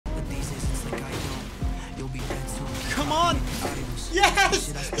Come on.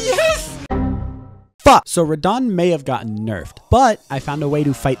 Yes. Yes. Fuck! So Radahn may have gotten nerfed, but I found a way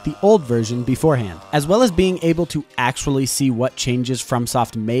to fight the old version beforehand. As well as being able to actually see what changes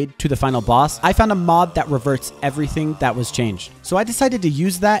FromSoft made to the final boss, I found a mod that reverts everything that was changed. So I decided to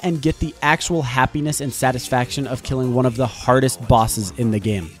use that and get the actual happiness and satisfaction of killing one of the hardest bosses in the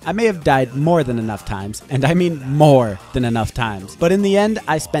game. I may have died more than enough times, and I mean more than enough times, but in the end,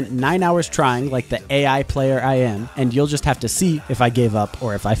 I spent 9 hours trying like the AI player I am, and you'll just have to see if I gave up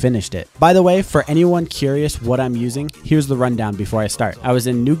or if I finished it. By the way, for anyone curious what I'm using, here's the rundown before I start. I was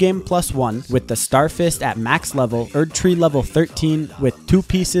in New Game +1 with the Starfist at max level, Erdtree level 13 with 2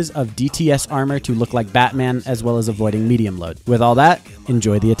 pieces of DTS armor to look like Batman, as well as avoiding medium load. With all that,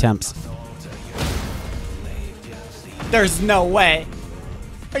 enjoy the attempts. There's no way.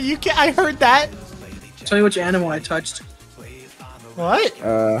 Are you kidding? I heard that. Tell me which animal I touched. What?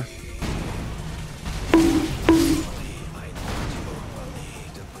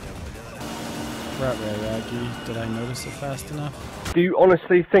 Right, Raggy. Did I notice it fast enough? Do you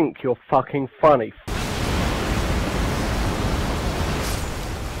honestly think you're fucking funny?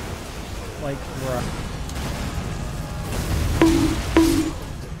 Like, bruh.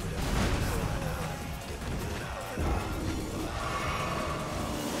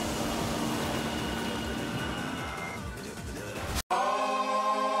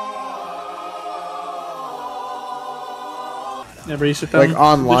 Never used to tell like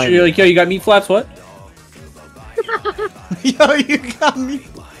online. You're like, yo, you got meat flaps? What? Yo, you got me.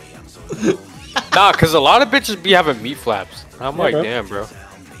 Nah, cause a lot of bitches be having meat flaps. I'm like, bro. damn, bro.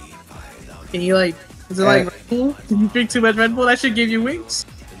 And you like, is it like Red Bull? Did you drink too much Red Bull? That should give you wings.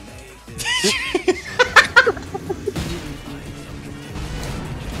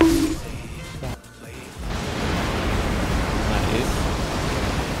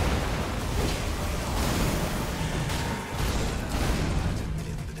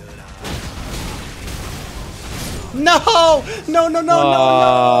 No! No, no, no,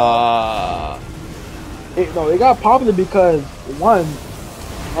 no, No, it got popular because one,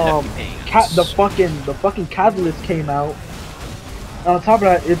 the fucking catalyst came out. And on top of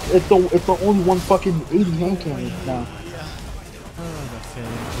that, it's the only one fucking 80 hand cannon now.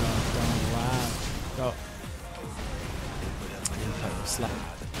 Go.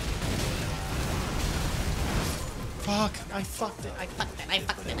 Fuck! I fucked it! I fucked it! I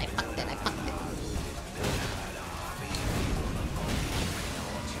fucked it! I fucked it! I fucked it!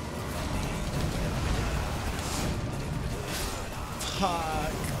 Fuck.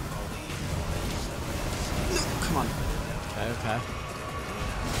 No, come on. Okay, okay.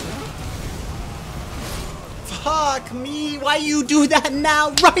 Fuck me. Why you do that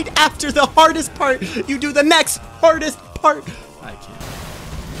now? Right after the hardest part. You do the next hardest part. I can't.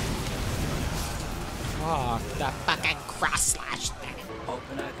 Fuck that fucking cross slash thing.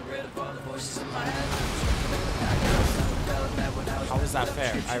 How was that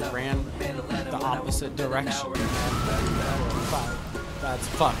fair? I ran the opposite direction. That's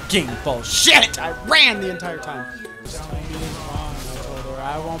fucking bullshit! I ran the entire time.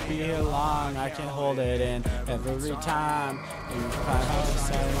 I won't be here long. I can hold it in every time. You find to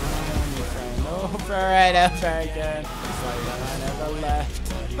say my friend over and over again. It's like I never left.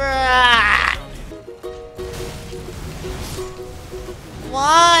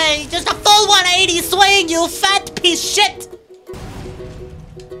 Why? Just a full 180 swing, you fat piece shit!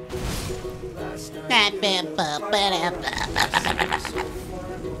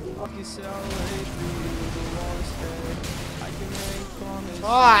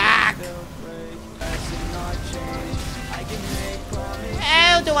 Fuck!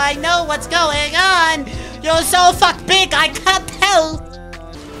 How do I know what's going on? You're so fuck big, I can't tell!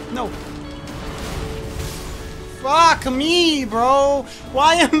 No. Fuck me, bro.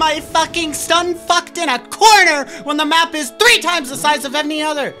 Why am I fucking stun fucked in a corner when the map is 3 times the size of any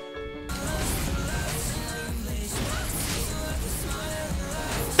other?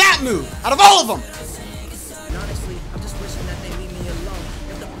 That move, out of all of them.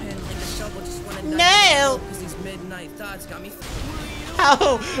 No.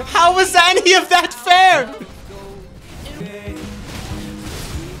 How was any of that fair?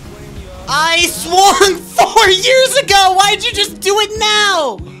 I swung 4 years ago! Why'd you just do it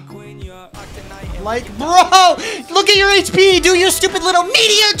now? Like, bro! Look at your HP! Do your stupid little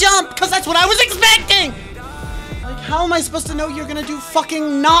meteor jump! Because that's what I was expecting! Like, how am I supposed to know you're gonna do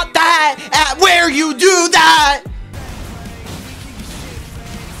fucking not that at where you do that?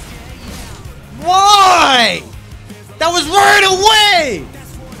 Why? That was right away!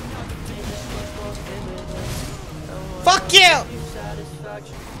 Fuck you!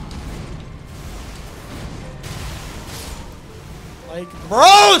 Like,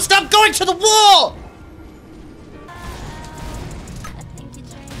 bro, stop going to the wall!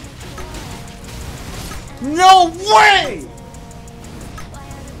 No way!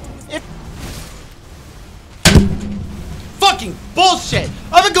 Fucking bullshit!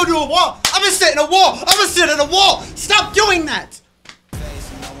 I'm gonna go to a wall! I'm gonna sit in a wall! I'm gonna sit in a wall! Stop doing that!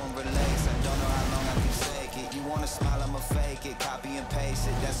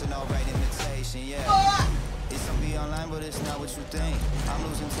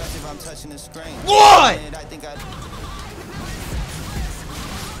 What?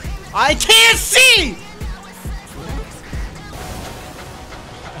 I can't see!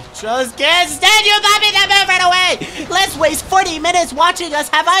 Just can't stand you, Bobby, that move right away! Let's waste 40 minutes watching us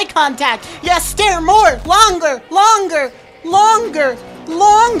have eye contact! Yes, stare more! Longer! Longer! Longer!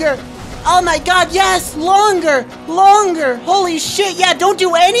 Longer! Oh my god, yes! Longer! Longer! Holy shit, yeah, don't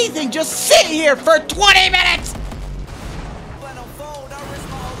do anything! Just sit here for 20 minutes!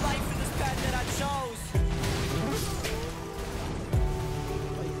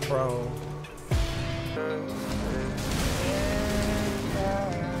 Bro.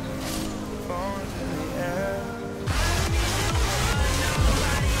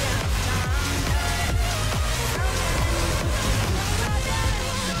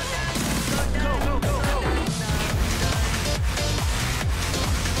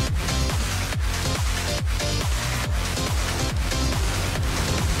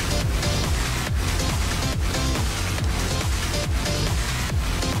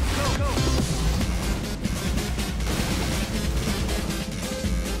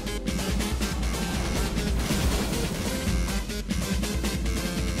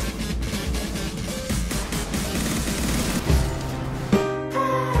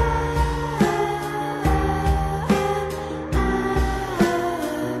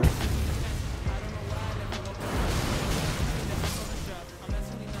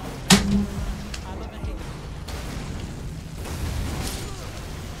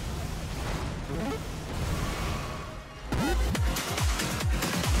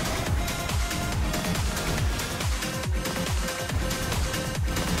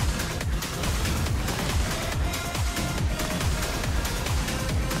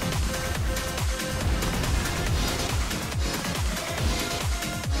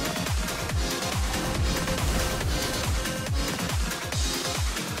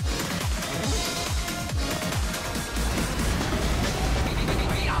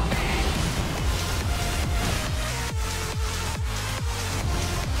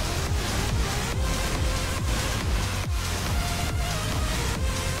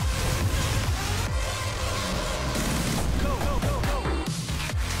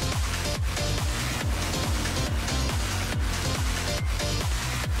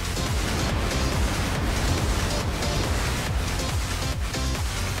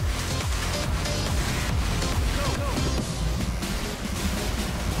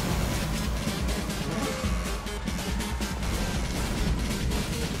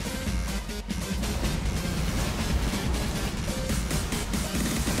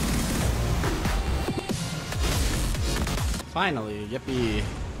 Finally, yippee.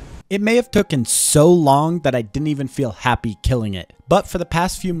 It may have taken so long that I didn't even feel happy killing it. But for the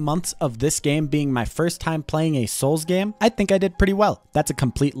past few months of this game being my first time playing a Souls game, I think I did pretty well. That's a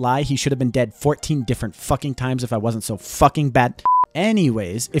complete lie. He should have been dead 14 different fucking times if I wasn't so fucking bad.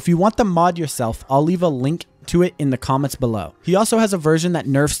 Anyways, if you want the mod yourself, I'll leave a link to it in the comments below. He also has a version that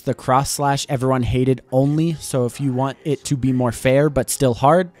nerfs the cross slash everyone hated only, so if you want it to be more fair but still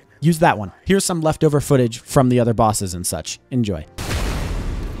hard, use that one. Here's some leftover footage from the other bosses and such. Enjoy.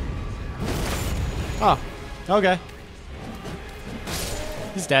 Oh, okay.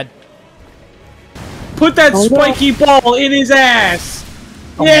 He's dead. Put that spiky ball in his ass!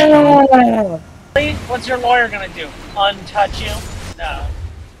 Oh, Yeah! What's your lawyer gonna do? Untouch you? No.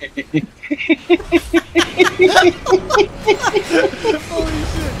 Holy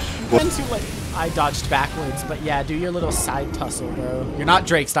shit. Went too late. I dodged backwards, but yeah, do your little side tussle, bro. You're not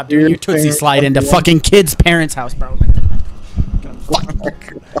Drake. Stop doing your Tootsie slide into fucking kids' parents' house, bro.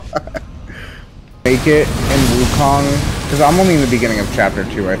 Make it in Wukong, because I'm only in the beginning of chapter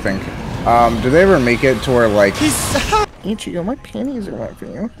 2, I think. Do they ever make it to where, like... Ichigo, my panties are wet for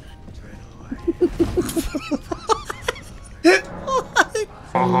you.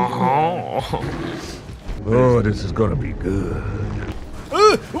 Oh, this is gonna be good.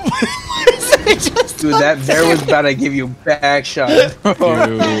 Dude, that bear was about to give you back shot. I'm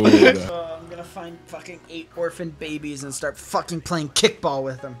gonna find fucking 8 orphan babies and start fucking playing kickball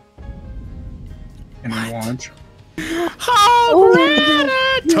with them. And watch.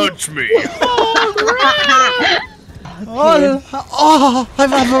 Touch me. I've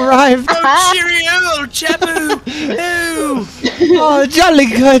arrived. Oh, cheerio, Chapu! Ew! Oh, jolly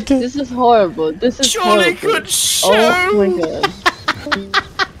good. This is horrible. This is Jolly horrible. good show! Oh my god.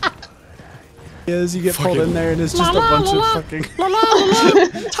 As you get pulled in there and it's just a bunch of fucking...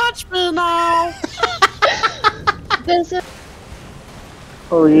 Touch me now! There's a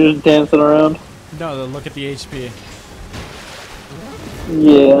Or you're just dancing around? No, look at the HP.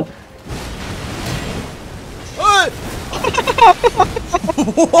 Yeah. What?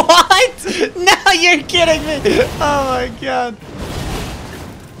 No, you're kidding me. Oh my god.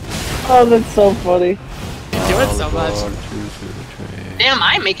 Oh, that's so funny. You do it so much. Damn,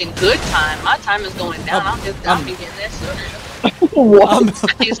 I'm making good time. My time is going down. I'll be getting there sooner. What?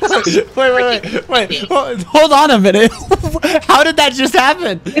 Wait. Hold on a minute. How did that just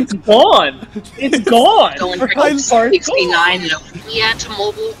happen? It's gone. It's gone. Going For from God's sake. 69 yeah, to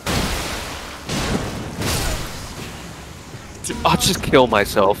mobile. I'll just kill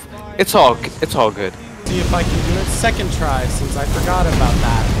myself. It's all good. See if I can do it second try since I forgot about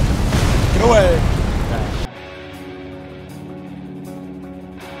that. Get away.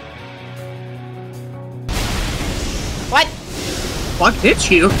 What? What hit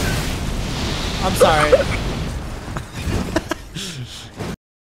you? I'm sorry.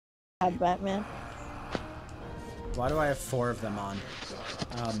 Batman. Why do I have 4 of them on?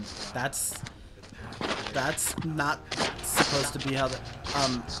 That's not supposed to be how the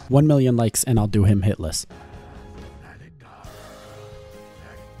 1 million likes and I'll do him hitless.